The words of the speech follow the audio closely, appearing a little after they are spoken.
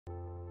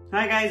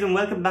Hi guys and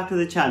welcome back to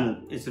the channel.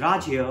 It's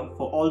Raj here.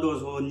 For all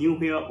those who are new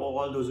here or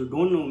all those who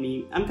don't know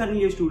me, I'm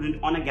currently a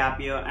student on a gap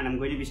year and I'm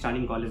going to be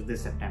starting college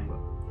this September.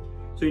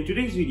 So in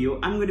today's video,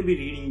 I'm going to be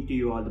reading to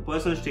you all the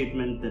personal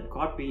statement that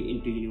got me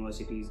into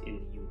universities in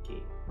the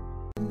UK.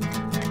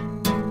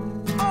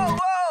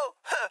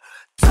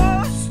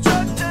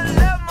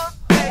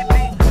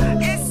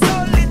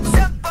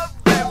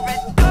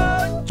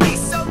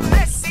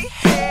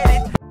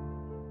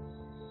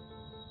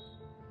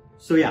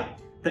 So yeah,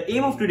 the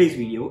aim of today's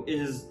video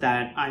is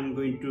that I'm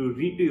going to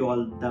read to you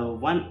all the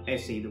one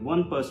essay, the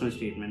one personal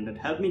statement that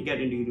helped me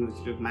get into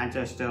University of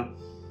Manchester,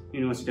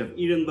 University of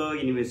Edinburgh,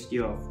 University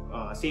of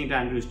St.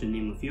 Andrews, to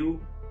name a few,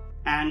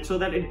 and so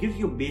that it gives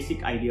you a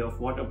basic idea of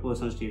what a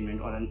personal statement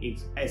or an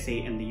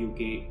essay in the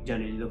UK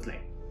generally looks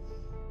like.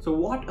 So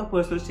what a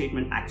personal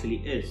statement actually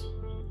is.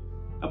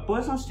 A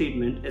personal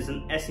statement is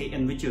an essay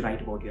in which you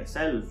write about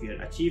yourself,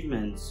 your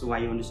achievements, why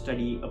you want to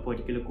study a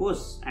particular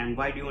course, and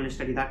why do you want to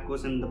study that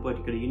course in the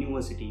particular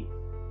university.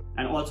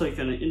 And also, if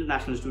you're an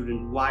international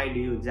student, why do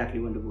you exactly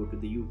want to go to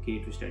the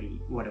UK to study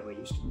whatever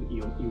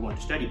you want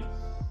to study.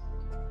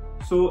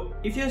 So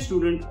if you're a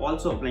student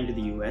also applying to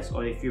the US,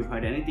 or if you've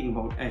heard anything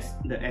about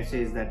the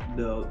essays that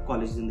the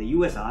colleges in the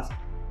US ask,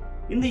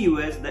 in the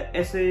US the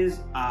essays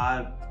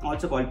are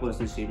also called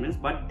personal statements,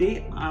 but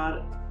they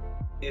are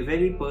a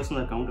very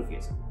personal account of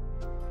yourself.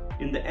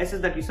 In the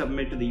essays that you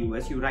submit to the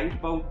US, you write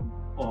about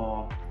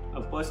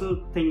a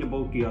personal thing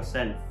about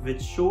yourself,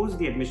 which shows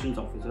the admissions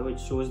officer, which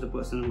shows the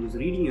person who is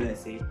reading your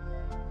essay,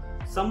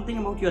 something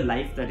about your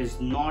life that is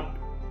not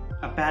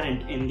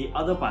apparent in the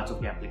other parts of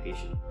the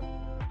application.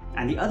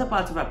 And the other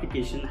parts of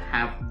application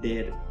have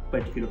their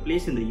particular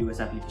place in the US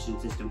application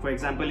system. For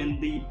example,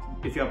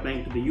 if you're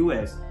applying to the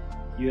US,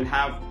 you'll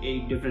have a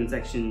different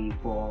section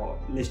for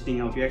listing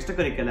out your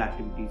extracurricular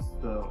activities,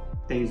 the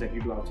things that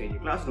you do outside your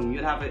classroom.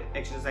 You'll have an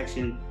extra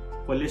section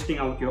for listing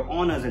out your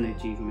honors and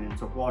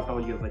achievements of what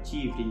all you've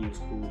achieved in your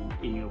school,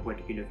 in your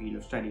particular field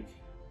of study.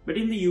 But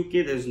in the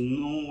UK, there's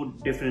no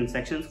different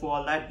sections for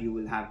all that. You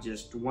will have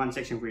just one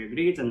section for your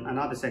grades and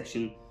another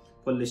section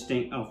for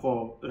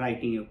for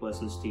writing your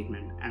personal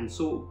statement. And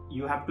so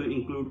you have to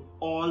include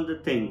all the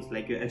things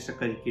like your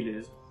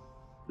extracurriculars,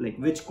 like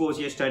which course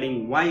you're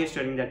studying, why you're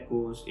studying that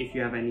course, if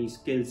you have any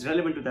skills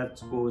relevant to that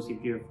course,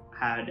 if you've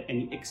had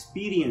any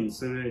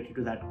experience related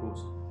to that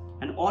course,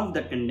 and all of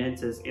that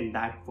condenses in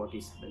that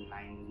 47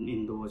 lines,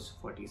 in those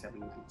 47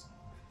 lines.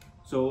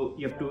 So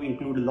you have to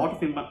include a lot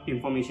of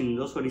information in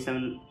those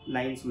 47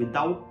 lines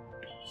without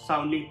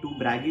sounding too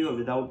braggy or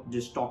without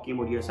just talking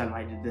about yourself,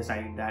 I did this,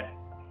 I did that,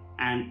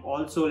 and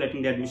also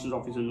letting the admissions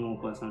officer know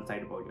a personal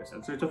side about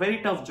yourself. So it's a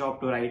very tough job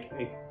to write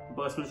a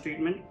personal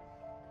statement.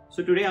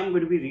 So today I'm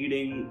going to be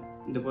reading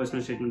the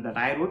personal statement that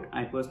I wrote.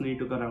 I personally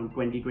took around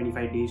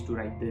 20-25 days to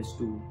write this.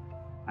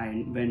 I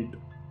did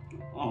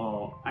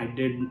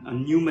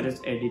numerous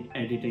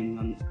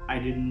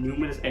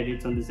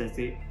edits on this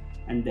essay,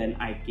 and then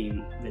I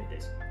came with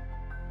this.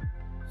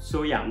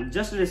 So yeah,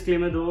 just a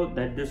disclaimer though,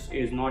 that this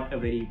is not a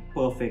very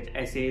perfect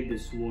essay.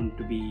 This won't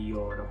be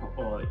your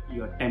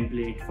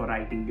template for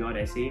writing your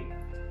essay.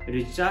 It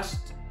is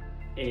just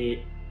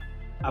a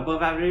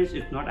above average,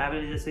 if not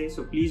average essay.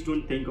 So please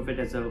don't think of it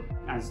as an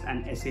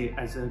essay,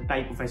 as a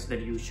type of essay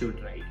that you should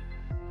write.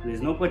 There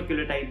is no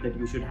particular type that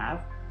you should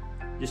have.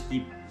 Just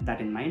keep that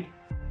in mind.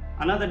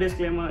 Another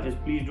disclaimer is,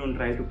 please don't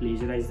try to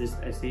plagiarize this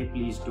essay.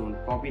 Please don't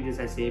copy this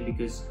essay,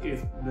 because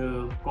if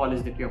the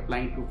college that you're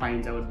applying to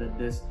finds out that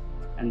this,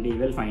 and they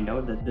will find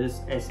out that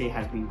this essay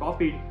has been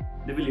copied,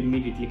 they will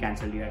immediately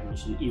cancel your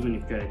admission, even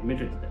if you're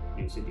admitted to the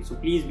university. So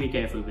please be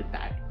careful with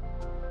that.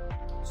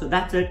 So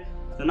that's it.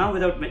 So now,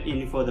 without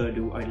any further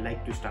ado, I'd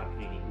like to start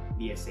reading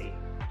the essay.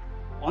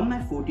 On my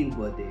 14th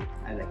birthday,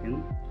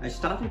 I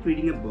started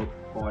reading a book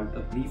called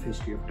A Brief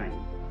History of Time.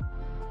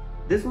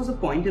 This was a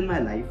point in my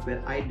life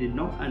where I did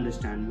not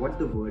understand what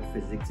the word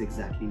physics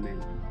exactly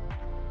meant.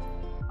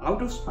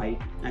 Out of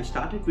spite, I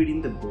started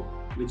reading the book,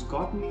 which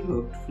got me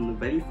hooked from the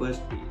very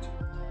first page,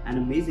 and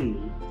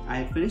amazingly, I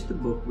had finished the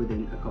book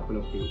within a couple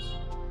of days.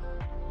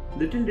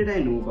 Little did I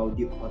know about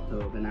the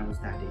author when I was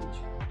that age.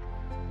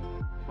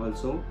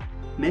 Also,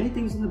 many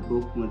things in the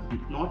book were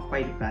not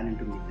quite apparent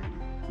to me then,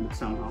 but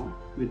somehow,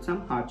 with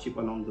some hardship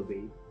along the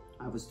way,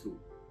 I was through.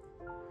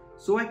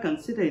 So I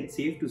consider it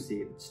safe to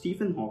say that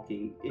Stephen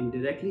Hawking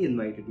indirectly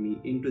invited me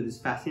into this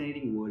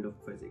fascinating world of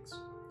physics,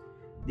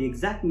 the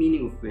exact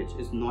meaning of which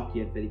is not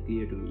yet very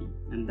clear to me,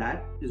 and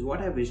that is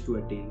what I wish to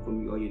attain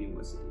from your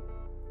university.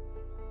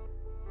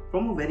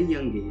 From a very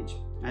young age,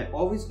 I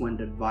always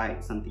wondered why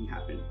something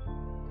happened.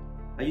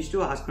 I used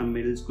to ask my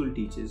middle school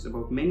teachers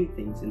about many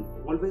things and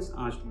always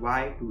asked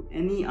why to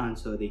any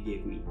answer they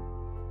gave me,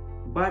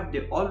 but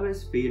they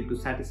always failed to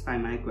satisfy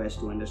my quest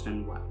to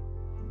understand why.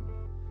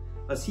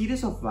 A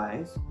series of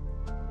whys,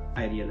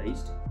 I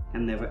realized,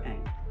 can never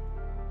end.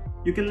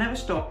 You can never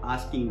stop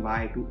asking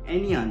why to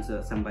any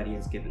answer somebody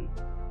has given.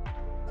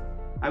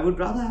 I would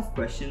rather have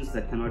questions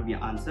that cannot be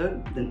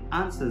answered than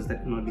answers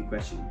that cannot be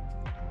questioned.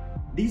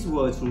 These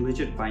words from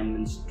Richard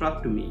Feynman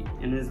struck to me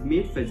and has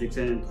made physics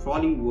an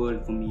enthralling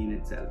world for me in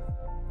itself.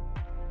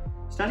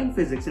 Studying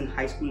physics in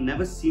high school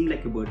never seemed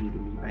like a burden to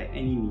me by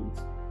any means.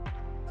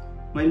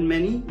 While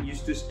many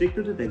used to stick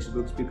to the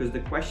textbooks because the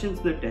questions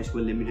in the test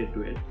were limited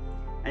to it,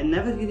 I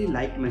never really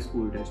liked my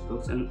school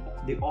textbooks and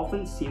they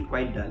often seemed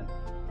quite dull.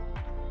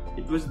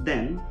 It was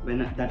then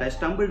that I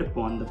stumbled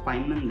upon the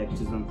Feynman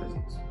lectures on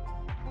physics.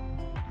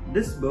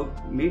 This book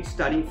made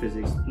studying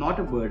physics not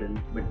a burden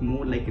but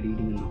more like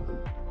reading a novel.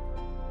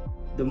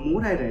 The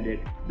more I read it,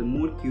 the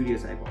more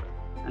curious I got,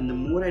 and the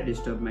more I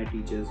disturbed my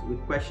teachers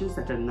with questions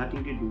that had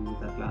nothing to do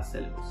with our class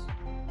syllabus.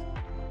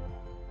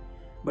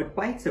 But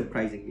quite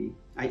surprisingly,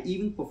 I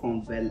even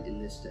performed well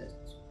in this test.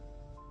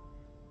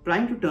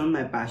 Trying to turn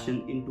my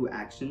passion into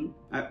action,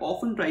 I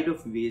often tried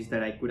of ways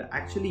that I could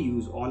actually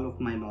use all of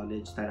my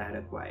knowledge that I had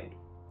acquired.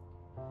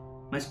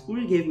 My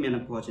school gave me an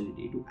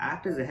opportunity to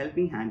act as a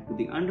helping hand to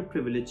the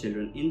underprivileged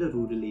children in the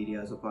rural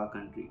areas of our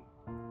country.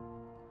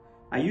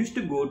 I used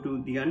to go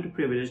to the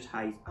underprivileged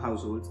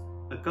households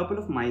a couple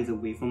of miles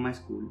away from my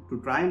school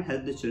to try and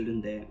help the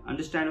children there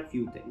understand a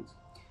few things,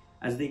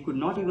 as they could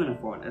not even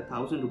afford a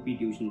 1,000 rupee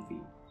tuition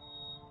fee.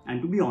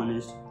 And to be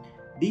honest,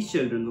 these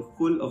children were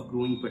full of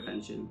growing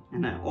potential,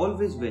 and I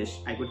always wish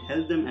I could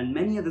help them and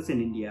many others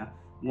in India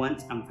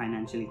once I'm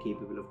financially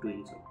capable of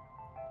doing so.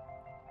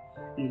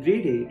 In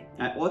grade 8,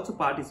 I also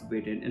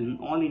participated in an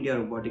All India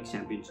Robotics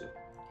Championship,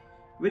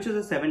 which was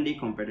a 7-day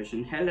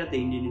competition held at the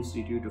Indian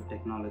Institute of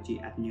Technology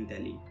at New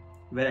Delhi,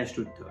 where I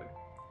stood third.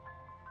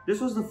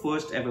 This was the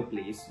first ever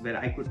place where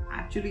I could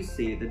actually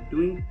say that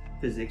doing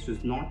physics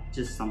was not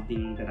just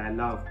something that I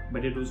loved,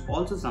 but it was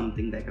also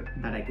something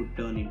that I could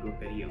turn into a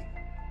career.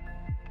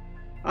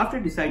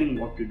 After deciding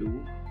what to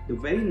do, the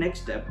very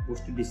next step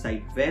was to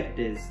decide where it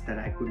is that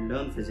I could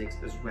learn physics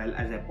as well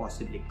as I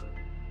possibly could.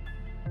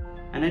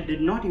 And I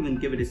did not even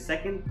give it a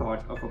second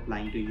thought of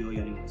applying to your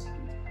university.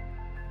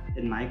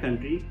 In my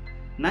country,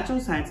 natural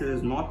sciences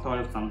is not thought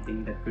of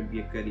something that could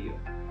be a career,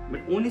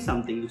 but only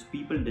something which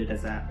people did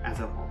as a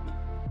hobby.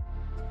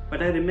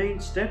 But I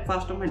remained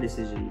steadfast on my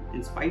decision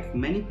in spite of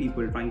many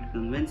people trying to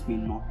convince me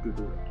not to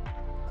do it.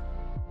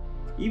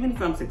 Even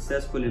if I'm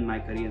successful in my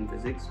career in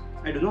physics,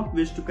 I do not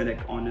wish to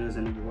collect honors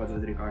and awards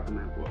with regard to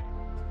my work,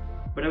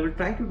 but I will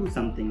try to do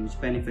something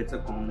which benefits a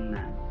common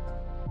man.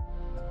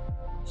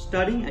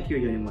 Studying at your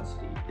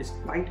university is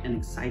quite an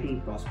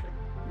exciting prospect,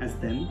 as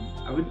then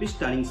I would be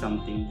studying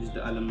something which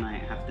the alumni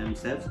have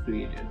themselves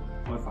created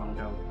or found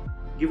out,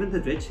 given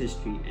the rich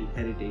history and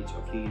heritage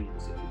of your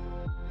university.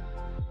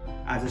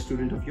 As a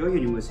student of your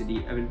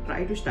university, I will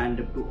try to stand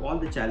up to all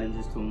the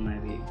challenges thrown my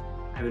way.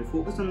 I will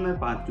focus on my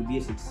path to be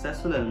a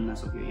successful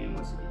alumnus of your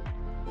university,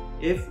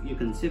 if you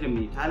consider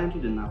me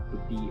talented enough to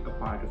be a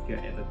part of your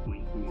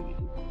ever-growing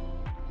community.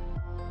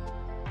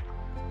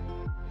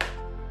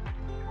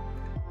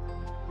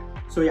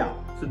 So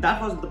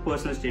that was the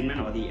personal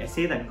statement or the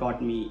essay that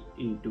got me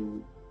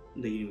into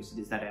the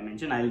universities that I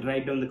mentioned. I'll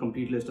write down the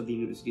complete list of the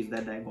universities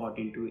that I got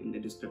into in the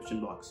description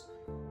box.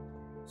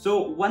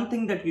 So one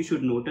thing that you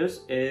should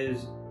notice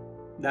is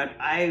that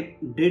I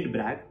did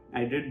brag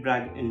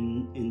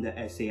in the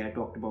essay. I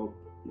talked about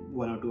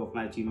one or two of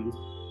my achievements,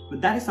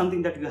 but that is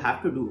something that you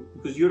have to do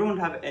because you don't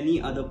have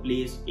any other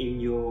place in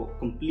your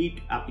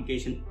complete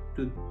application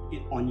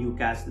on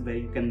UCAS where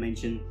you can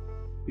mention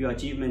your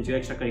achievements, your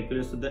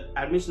extracurriculars. So the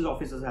admissions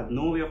officers have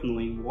no way of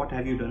knowing what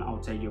have you done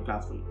outside your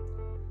classroom.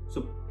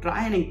 So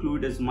try and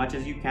include as much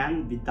as you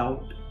can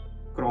without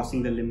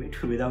crossing the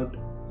limit, without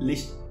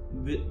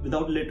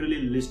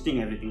literally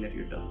listing everything that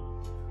you've done.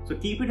 So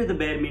keep it at the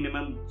bare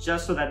minimum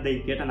just so that they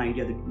get an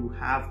idea that you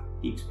have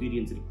the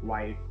experience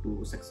required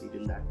to succeed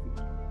in that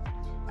field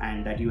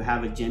and that you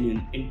have a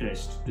genuine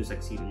interest to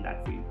succeed in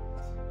that field.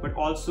 But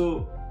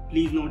also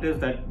please notice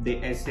that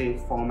the essay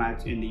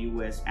formats in the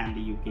US and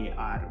the UK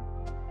are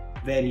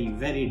very,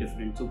 very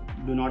different. So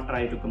do not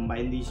try to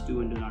combine these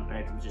two and do not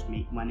try to just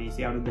make one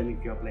essay out of them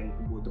if you're applying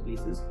to both the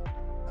places.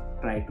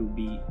 Try to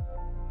be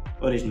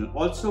original.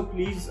 Also,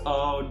 please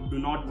do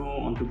not go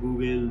onto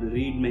Google,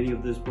 read many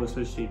of those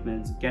personal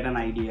statements, get an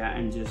idea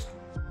and just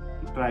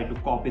try to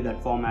copy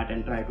that format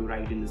and try to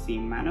write in the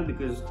same manner,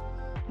 because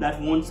that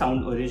won't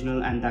sound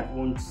original and that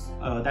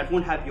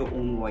won't have your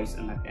own voice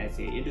in that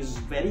essay. It is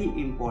very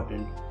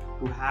important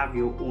to have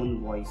your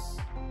own voice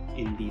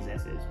in these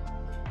essays.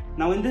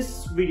 Now in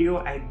this video,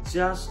 I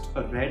just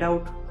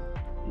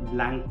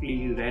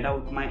blankly read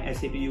out my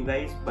essay to you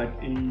guys, but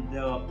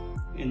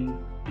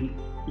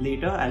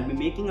later I'll be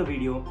making a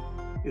video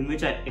in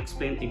which I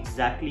explain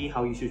exactly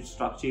how you should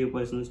structure your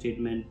personal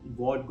statement,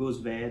 what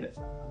goes where,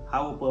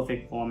 how a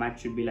perfect format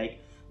should be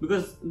like,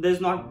 because there's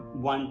not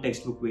one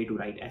textbook way to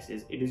write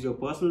essays. It is your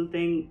personal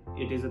thing.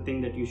 It is a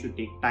thing that you should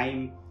take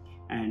time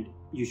and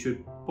you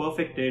should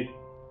perfect it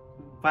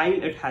while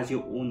it has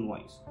your own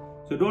voice.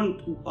 So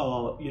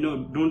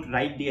don't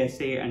write the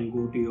essay and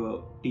go to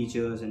your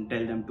teachers and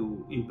tell them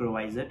to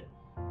improvise it.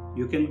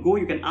 You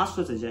can ask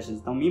for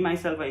suggestions. Now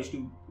myself, I used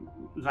to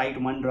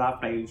write one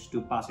draft. I used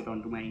to pass it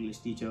on to my English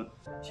teacher.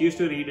 She used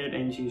to read it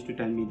and she used to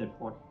tell me that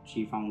what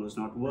she found was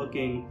not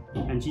working,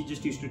 and she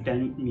just used to tell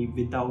me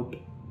without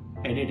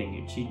editing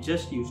it. She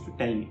just used to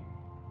tell me.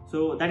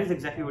 So that is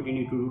exactly what you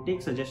need to do.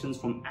 Take suggestions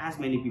from as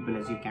many people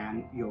as you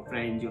can, your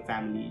friends, your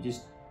family.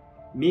 Just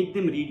make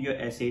them read your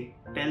essay,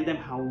 tell them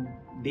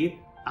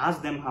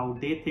ask them how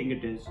they think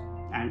it is,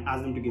 and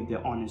ask them to give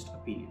their honest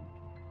opinion.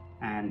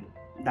 And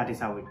that is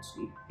how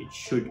it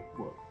should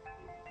work.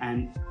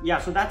 And yeah,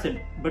 so that's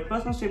it. But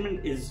personal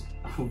statement is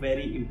a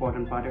very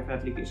important part of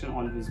application.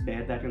 Always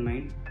bear that in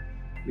mind,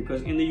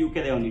 because in the UK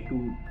there are only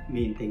two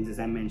main things, as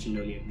I mentioned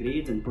earlier: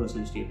 grades and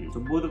personal statement.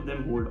 So both of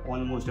them hold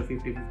almost a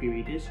 50-50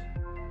 weightage.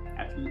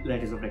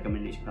 Letters of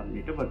recommendation come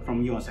later, but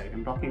from your side,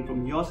 I'm talking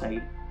from your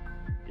side,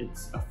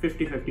 it's a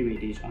 50-50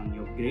 weightage on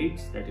your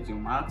grades, that is your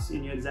marks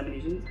in your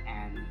examinations,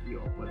 and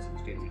your personal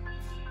statement.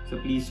 So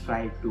please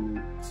try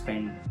to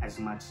spend as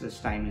much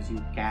time as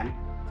you can,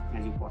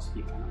 as you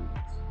possibly can on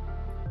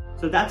this.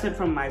 So that's it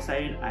from my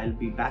side. I'll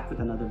be back with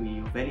another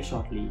video very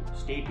shortly.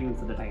 Stay tuned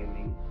for the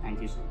timing.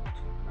 Thank you so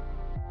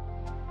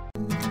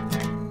much.